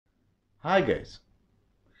Hi guys,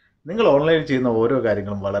 നിങ്ങൾ ഓൺലൈനിൽ ചെയ്യുന്ന ഓരോ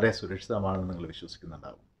കാര്യങ്ങളും വളരെ സുരക്ഷിതമാണെന്ന് നിങ്ങൾ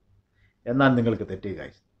വിശ്വസിക്കുന്നുണ്ടാകും. എന്നാൽ നിങ്ങൾക്ക് തെറ്റി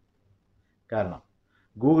ഗൈസ്. കാരണം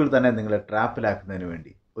ഗൂഗിൾ തന്നെ നിങ്ങളെ ട്രാപ്പിലാക്കുന്നതിന്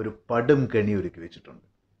വേണ്ടി ഒരു പടും കെണി ഒരുക്കി വെച്ചിട്ടുണ്ട്.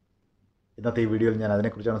 ഇന്നത്തെ ഈ വീഡിയോയിൽ ഞാൻ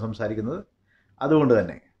അതിനെക്കുറിച്ചാണ് സംസാരിക്കുന്നത്. അതുകൊണ്ട്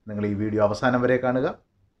തന്നെ നിങ്ങൾ ഈ വീഡിയോ അവസാനം വരെ കാണുക.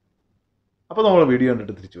 അപ്പോൾ നമ്മൾ വീഡിയോ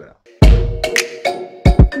കണ്ടിട്ട് തിരിച്ചു വരാം.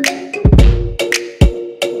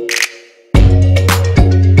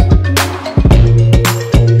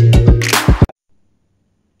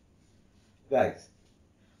 ഗൈസ്,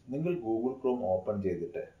 നിങ്ങൾ ഗൂഗിൾ ക്രോം ഓപ്പൺ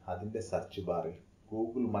ചെയ്തിട്ട് അതിൻ്റെ സെർച്ച് ബാറിൽ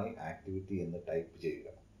ഗൂഗിൾ മൈ ആക്ടിവിറ്റി എന്ന് ടൈപ്പ് ചെയ്യുക.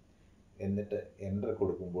 എന്നിട്ട് എൻ്റർ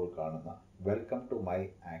കൊടുക്കുമ്പോൾ കാണുന്ന welcome to my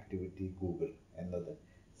activity Google എന്നത്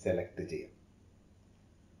സെലക്ട് ചെയ്യാം.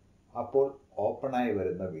 അപ്പോൾ ഓപ്പണായി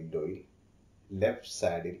വരുന്ന വിൻഡോയിൽ ലെഫ്റ്റ്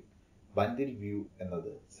സൈഡിൽ ബണ്ടിൽ വ്യൂ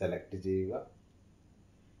എന്നത് സെലക്ട് ചെയ്യുക.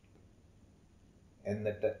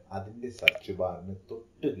 എന്നിട്ട് അതിൻ്റെ സെർച്ച് ബാറിന്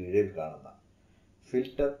തൊട്ട് കീഴിൽ കാണുന്ന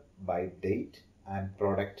filter by date and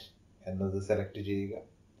product എന്നത് സെലക്ട് ചെയ്യുക.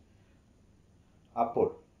 അപ്പോൾ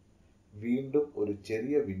വീണ്ടും ഒരു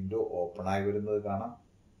ചെറിയ വിൻഡോ ഓപ്പണായി വരുന്നത് കാണാം.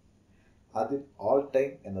 അതിൽ ഓൾ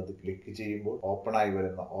ടൈം എന്നത് ക്ലിക്ക് ചെയ്യുമ്പോൾ ഓപ്പണായി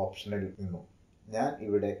വരുന്ന ഓപ്ഷനിൽ നിന്നും ഞാൻ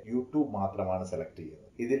ഇവിടെ യൂട്യൂബ് മാത്രമാണ് സെലക്ട് ചെയ്യുന്നത്.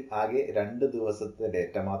 ഇതിൽ ആകെ 2 ദിവസത്തെ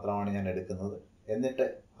ഡേറ്റ മാത്രമാണ് ഞാൻ എടുക്കുന്നത്. എന്നിട്ട്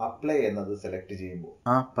അപ്ലൈ എന്നത് സെലക്ട് ചെയ്യുമ്പോൾ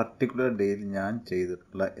ആ പർട്ടിക്കുലർ ഡേയിൽ ഞാൻ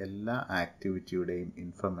ചെയ്തിട്ടുള്ള എല്ലാ ആക്ടിവിറ്റിയുടെയും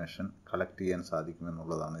ഇൻഫർമേഷൻ കളക്ട് ചെയ്യാൻ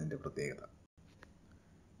സാധിക്കുമെന്നുള്ളതാണ് ഇതിൻ്റെ പ്രത്യേകത.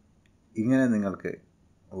 ഇങ്ങനെ നിങ്ങൾക്ക്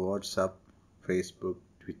വാട്സാപ്പ്, ഫേസ്ബുക്ക്,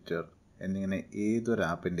 ട്വിറ്റർ എന്നിങ്ങനെ ഏതൊരു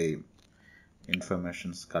ആപ്പിൻ്റെയും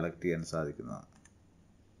ഇൻഫർമേഷൻസ് കളക്ട് ചെയ്യാൻ സാധിക്കുന്നതാണ്.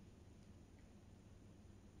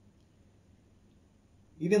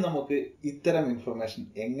 ഇനി നമുക്ക് ഇത്തരം ഇൻഫർമേഷൻ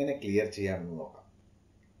എങ്ങനെ ക്ലിയർ ചെയ്യാമെന്ന് നോക്കാം.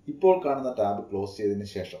 ഇപ്പോൾ കാണുന്ന ടാബ് ക്ലോസ് ചെയ്തതിന്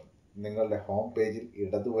ശേഷം നിങ്ങളുടെ ഹോം പേജിൽ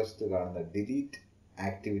ഇടതുവശത്ത് കാണുന്ന ഡിലീറ്റ്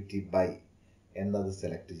ആക്ടിവിറ്റി ബൈ എന്നത്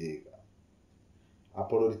സെലക്ട് ചെയ്യുക.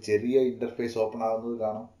 അപ്പോൾ ഒരു ചെറിയ ഇന്റർഫേസ് ഓപ്പൺ ആകുന്നത്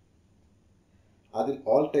കാണാം. അതിൽ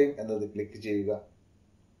ഓൾ ടൈം എന്നത് ക്ലിക്ക് ചെയ്യുക.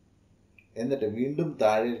 എന്നിട്ട് വീണ്ടും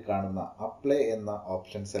താഴെ കാണുന്ന അപ്ലൈ എന്ന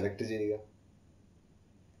ഓപ്ഷൻ സെലക്ട് ചെയ്യുക.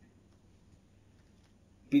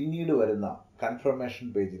 പിന്നീട് വരുന്ന കൺഫർമേഷൻ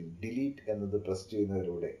പേജിൽ ഡിലീറ്റ് എന്നത് പ്രസ്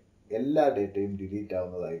ചെയ്യുന്നതിലൂടെ എല്ലാ ഡേറ്റയും ഡിലീറ്റ്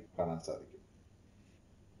ആവുന്നതായി കാണാൻ സാധിക്കും.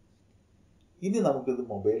 ഇനി നമുക്കിത്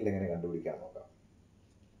മൊബൈലിൽ എങ്ങനെ കണ്ടുപിടിക്കാൻ നോക്കാം.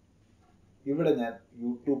 ഇവിടെ ഞാൻ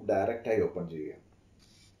യൂട്യൂബ് ഡയറക്റ്റായി ഓപ്പൺ ചെയ്യുക.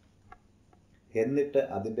 എന്നിട്ട്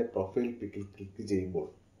അതിൻ്റെ പ്രൊഫൈൽ പിക്കിൽ ക്ലിക്ക് ചെയ്യുമ്പോൾ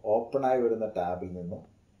ഓപ്പണായി വരുന്ന ടാബിൽ നിന്നും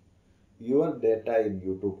യുവർ ഡേറ്റ ഇൻ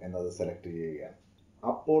യൂട്യൂബ് എന്നത് സെലക്ട് ചെയ്യുകയാണ്.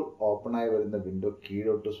 അപ്പോൾ ഓപ്പണായി വരുന്ന വിൻഡോ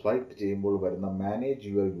കീഴോട്ട് സ്വൈപ്പ് ചെയ്യുമ്പോൾ വരുന്ന മാനേജ്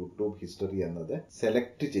യുവർ യൂട്യൂബ് ഹിസ്റ്ററി എന്നത്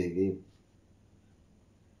സെലക്ട് ചെയ്യുകയും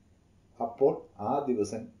അപ്പോൾ ആ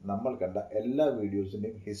ദിവസം നമ്മൾ കണ്ട എല്ലാ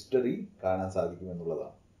വീഡിയോസിൻ്റെയും ഹിസ്റ്ററി കാണാൻ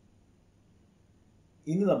സാധിക്കുമെന്നുള്ളതാണ്.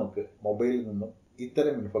 ഇനി നമുക്ക് മൊബൈലിൽ നിന്നും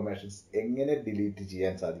ഇത്തരം ഇൻഫർമേഷൻസ് എങ്ങനെ ഡിലീറ്റ്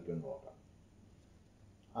ചെയ്യാൻ സാധിക്കുമെന്ന് നോക്കാം.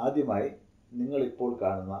 ആദ്യമായി നിങ്ങൾ ഇപ്പോൾ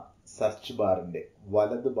കാണുന്ന സെർച്ച് ബാറിൻ്റെ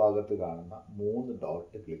വലത് ഭാഗത്ത് കാണുന്ന 3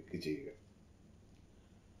 ഡോട്ട് ക്ലിക്ക് ചെയ്യുക.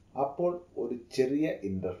 അപ്പോൾ ഒരു ചെറിയ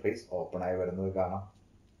ഇന്റർഫേസ് ഓപ്പണായി വരുന്നത് കാണാം.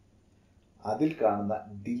 അതിൽ കാണുന്ന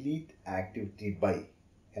ഡിലീറ്റ് ആക്ടിവിറ്റി ബൈ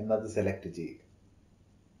എന്നത് സെലക്ട് ചെയ്യുക.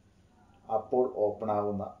 അപ്പോൾ ഓപ്പൺ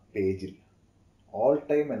ആകുന്ന പേജിൽ ഓൾ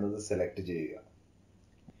ടൈം എന്നത് സെലക്ട് ചെയ്യുക.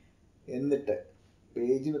 എന്നിട്ട്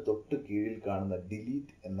പേജിന് തൊട്ട് കീഴിൽ കാണുന്ന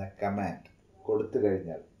ഡിലീറ്റ് എന്ന കമാൻഡ് കൊടുത്തു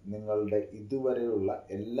കഴിഞ്ഞാൽ നിങ്ങളുടെ ഇതുവരെയുള്ള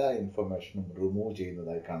എല്ലാ ഇൻഫർമേഷനും റിമൂവ്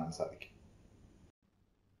ചെയ്യുന്നതായി കാണാൻ സാധിക്കും.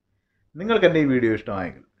 നിങ്ങൾക്ക് എൻ്റെ ഈ വീഡിയോ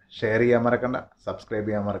ഇഷ്ടമായെങ്കിൽ ഷെയർ ചെയ്യാൻ മറക്കണ്ട, സബ്സ്ക്രൈബ്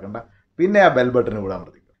ചെയ്യാൻ മറക്കണ്ട, പിന്നെ ആ ബെൽ ബട്ടൺ കൂടെ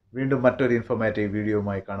അമർത്തിക്കും. വീണ്ടും മറ്റൊരു ഇൻഫോർമേറ്റീവ്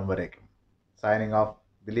വീഡിയോയുമായി കാണും വരേക്കും. Signing off,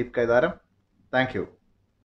 Dileep Kaitharam. Thank you.